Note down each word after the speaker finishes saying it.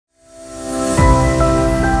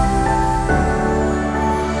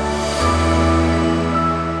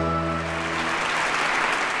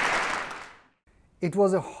It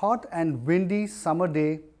was a hot and windy summer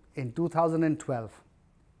day in 2012.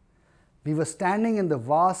 We were standing in the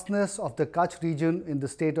vastness of the Kutch region in the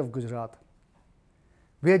state of Gujarat.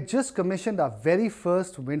 We had just commissioned our very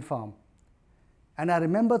first wind farm. And I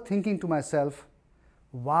remember thinking to myself,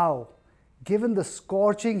 wow, given the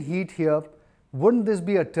scorching heat here, wouldn't this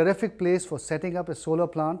be a terrific place for setting up a solar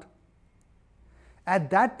plant? At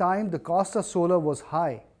that time, the cost of solar was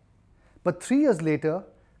high. But 3 years later,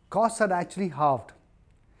 costs had actually halved.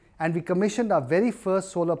 And we commissioned our very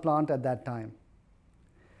first solar plant at that time.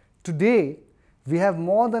 Today, we have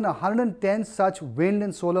more than 110 such wind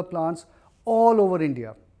and solar plants all over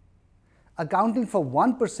India, accounting for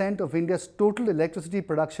 1% of India's total electricity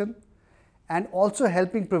production and also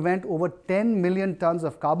helping prevent over 10 million tons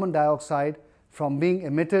of carbon dioxide from being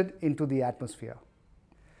emitted into the atmosphere.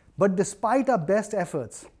 But despite our best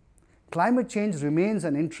efforts, climate change remains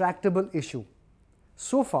an intractable issue.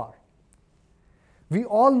 So far, we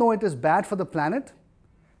all know it is bad for the planet,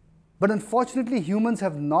 but unfortunately humans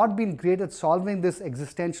have not been great at solving this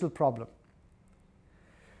existential problem.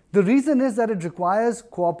 The reason is that it requires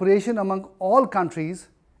cooperation among all countries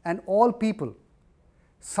and all people,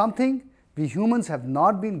 something we humans have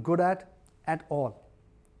not been good at all.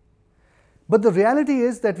 But the reality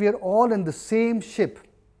is that we are all in the same ship,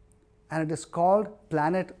 and it is called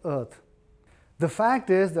planet Earth. The fact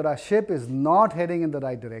is that our ship is not heading in the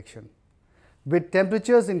right direction. With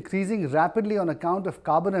temperatures increasing rapidly on account of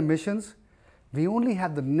carbon emissions, we only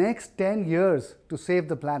have the next 10 years to save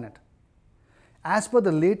the planet. As per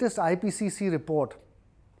the latest IPCC report,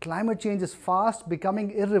 climate change is fast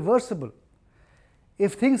becoming irreversible.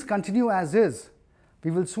 If things continue as is,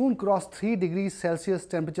 we will soon cross 3 degrees Celsius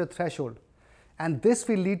temperature threshold, and this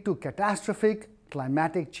will lead to catastrophic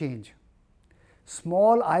climatic change.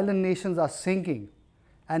 Small island nations are sinking,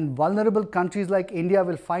 and vulnerable countries like India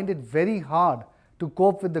will find it very hard to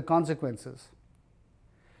cope with the consequences.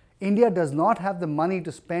 India does not have the money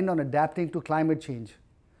to spend on adapting to climate change.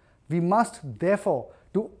 We must, therefore,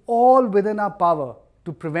 do all within our power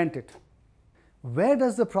to prevent it. Where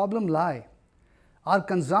does the problem lie? Our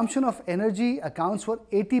consumption of energy accounts for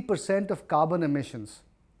 80% of carbon emissions.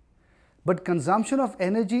 But consumption of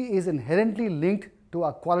energy is inherently linked to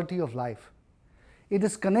our quality of life. It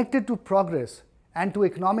is connected to progress and to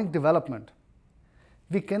economic development.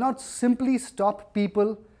 We cannot simply stop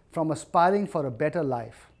people from aspiring for a better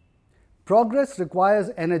life. Progress requires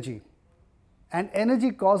energy, and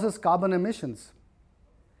energy causes carbon emissions.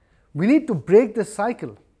 We need to break this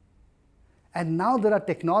cycle, and now there are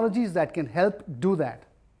technologies that can help do that,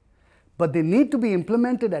 but they need to be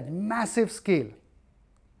implemented at massive scale.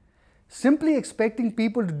 Simply expecting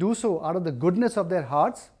people to do so out of the goodness of their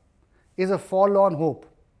hearts is a forlorn hope.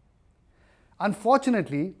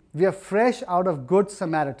 Unfortunately, we are fresh out of good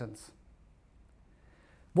Samaritans.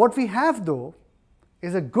 What we have, though,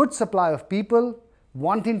 is a good supply of people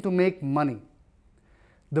wanting to make money.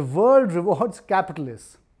 The world rewards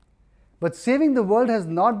capitalists, but saving the world has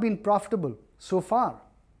not been profitable so far.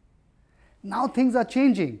 Now things are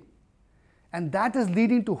changing, and that is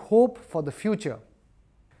leading to hope for the future.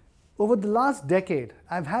 Over the last decade,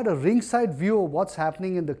 I've had a ringside view of what's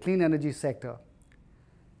happening in the clean energy sector.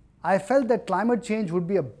 I felt that climate change would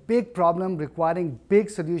be a big problem requiring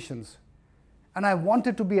big solutions, and I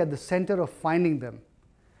wanted to be at the center of finding them.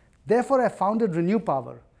 Therefore, I founded Renew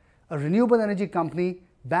Power, a renewable energy company,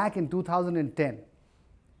 back in 2010.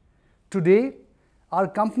 Today, our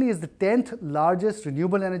company is the 10th largest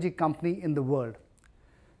renewable energy company in the world.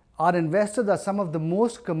 Our investors are some of the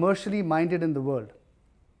most commercially minded in the world.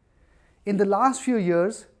 In the last few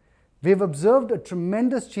years, we have observed a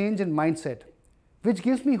tremendous change in mindset, which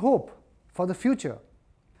gives me hope for the future.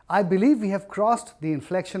 I believe we have crossed the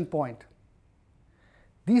inflection point.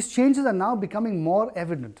 These changes are now becoming more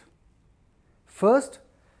evident. First,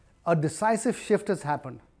 a decisive shift has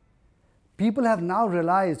happened. People have now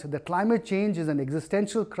realized that climate change is an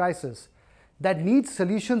existential crisis that needs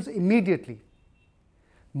solutions immediately.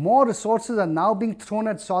 More resources are now being thrown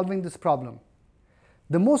at solving this problem.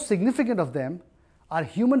 The most significant of them are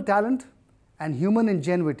human talent and human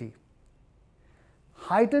ingenuity.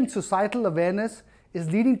 Heightened societal awareness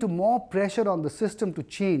is leading to more pressure on the system to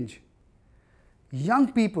change.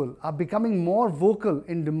 Young people are becoming more vocal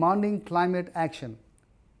in demanding climate action.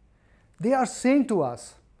 They are saying to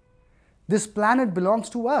us, "This planet belongs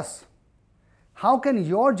to us. How can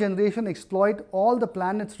your generation exploit all the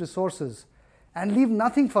planet's resources and leave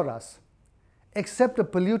nothing for us except a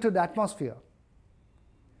polluted atmosphere?"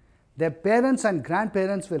 Their parents and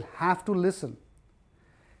grandparents will have to listen.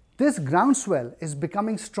 This groundswell is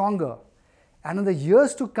becoming stronger, and in the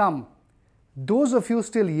years to come, those of you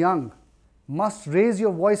still young must raise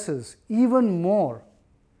your voices even more.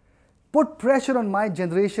 Put pressure on my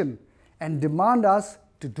generation and demand us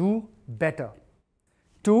to do better.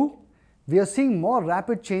 2. We are seeing more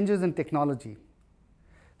rapid changes in technology.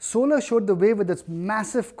 Solar showed the way with its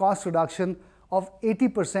massive cost reduction of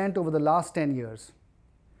 80% over the last 10 years.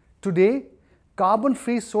 Today,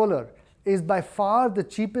 carbon-free solar is by far the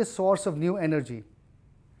cheapest source of new energy.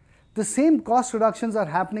 The same cost reductions are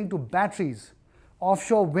happening to batteries,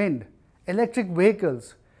 offshore wind, electric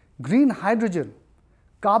vehicles, green hydrogen,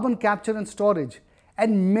 carbon capture and storage,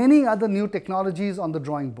 and many other new technologies on the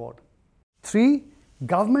drawing board. 3.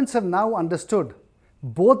 Governments have now understood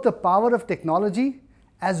both the power of technology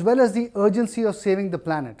as well as the urgency of saving the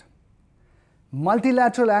planet.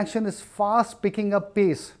 Multilateral action is fast picking up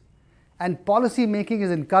pace, and policy making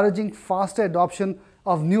is encouraging faster adoption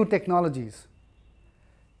of new technologies.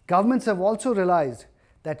 Governments have also realized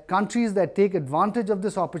that countries that take advantage of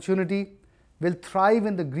this opportunity will thrive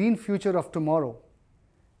in the green future of tomorrow,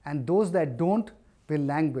 and those that don't will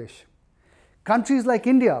languish. Countries like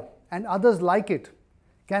India and others like it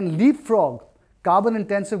can leapfrog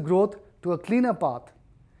carbon-intensive growth to a cleaner path.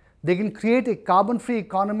 They can create a carbon-free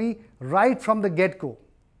economy right from the get-go.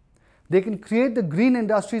 They can create the green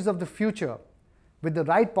industries of the future with the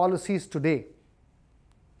right policies today.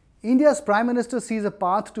 India's Prime Minister sees a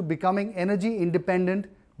path to becoming energy independent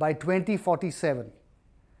by 2047.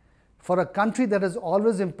 For a country that has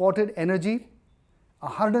always imported energy,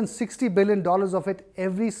 $160 billion of it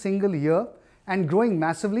every single year and growing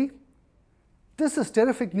massively, this is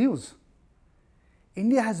terrific news.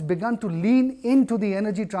 India has begun to lean into the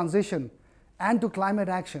energy transition and to climate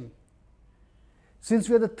action. Since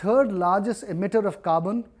we are the third largest emitter of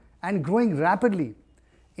carbon and growing rapidly,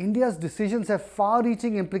 India's decisions have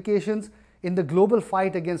far-reaching implications in the global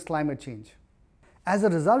fight against climate change. As a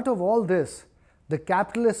result of all this, the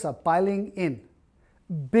capitalists are piling in,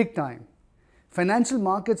 big time. Financial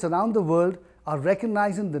markets around the world are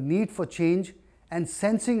recognizing the need for change and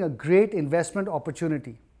sensing a great investment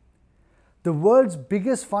opportunity. The world's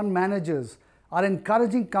biggest fund managers are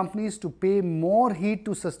encouraging companies to pay more heed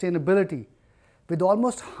to sustainability, with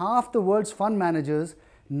almost half the world's fund managers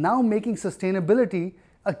now making sustainability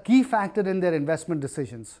a key factor in their investment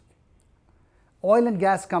decisions. Oil and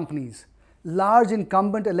gas companies, large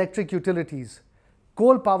incumbent electric utilities,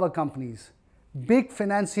 coal power companies, big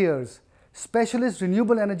financiers, specialist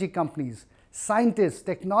renewable energy companies, scientists,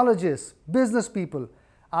 technologists, business people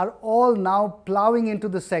are all now plowing into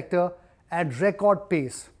the sector at record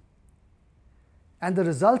pace. And the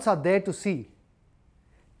results are there to see.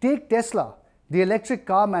 Take Tesla, the electric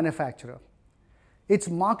car manufacturer. Its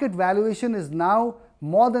market valuation is now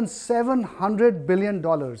more than $700 billion,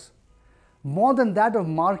 more than that of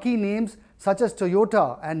marquee names such as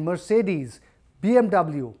Toyota and Mercedes,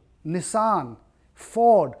 BMW, Nissan,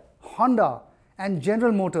 Ford, Honda, and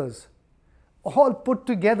General Motors, all put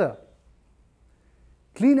together.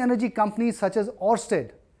 Clean energy companies such as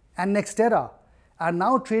Ørsted and NextEra are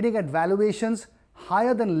now trading at valuations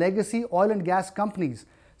higher than legacy oil and gas companies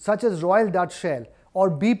such as Royal Dutch Shell or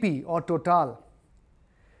BP or Total.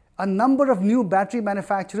 A number of new battery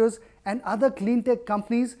manufacturers and other clean tech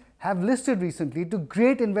companies have listed recently to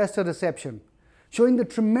great investor reception, showing the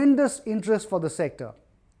tremendous interest for the sector.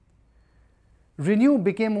 Renew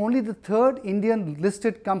became only the third Indian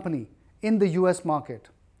listed company in the US market.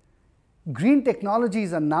 Green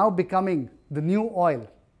technologies are now becoming the new oil,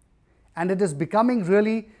 and it is becoming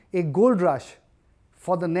really a gold rush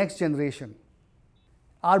for the next generation.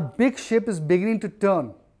 Our big ship is beginning to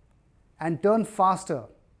turn, and turn faster,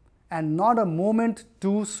 and not a moment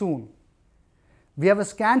too soon. We have a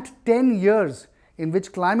scant 10 years in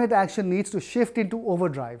which climate action needs to shift into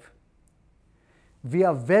overdrive. We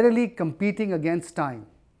are verily competing against time.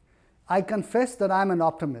 I confess that I am an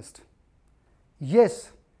optimist.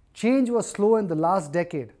 Yes, change was slow in the last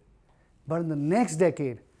decade, but in the next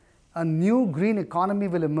decade, a new green economy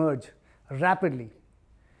will emerge rapidly.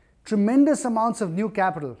 Tremendous amounts of new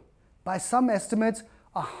capital, by some estimates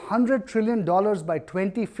 $100 trillion by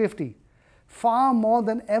 2050, far more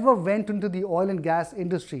than ever went into the oil and gas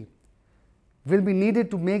industry, will be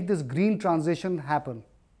needed to make this green transition happen.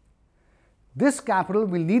 This capital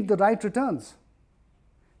will need the right returns.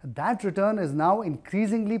 That return is now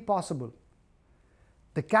increasingly possible.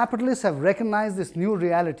 The capitalists have recognized this new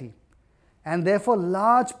reality, and therefore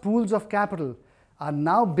large pools of capital are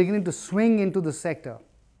now beginning to swing into the sector.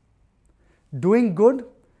 Doing good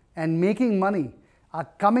and making money are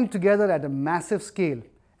coming together at a massive scale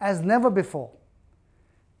as never before.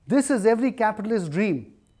 This is every capitalist's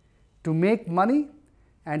dream, to make money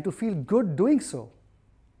and to feel good doing so.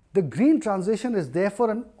 The green transition is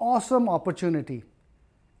therefore an awesome opportunity.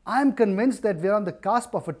 I am convinced that we are on the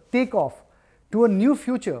cusp of a takeoff to a new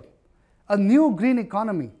future, a new green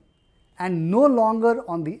economy, and no longer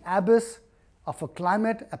on the abyss of a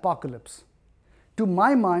climate apocalypse. To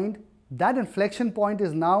my mind, that inflection point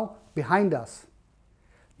is now behind us.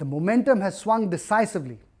 The momentum has swung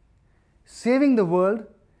decisively. Saving the world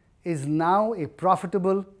is now a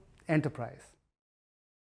profitable enterprise.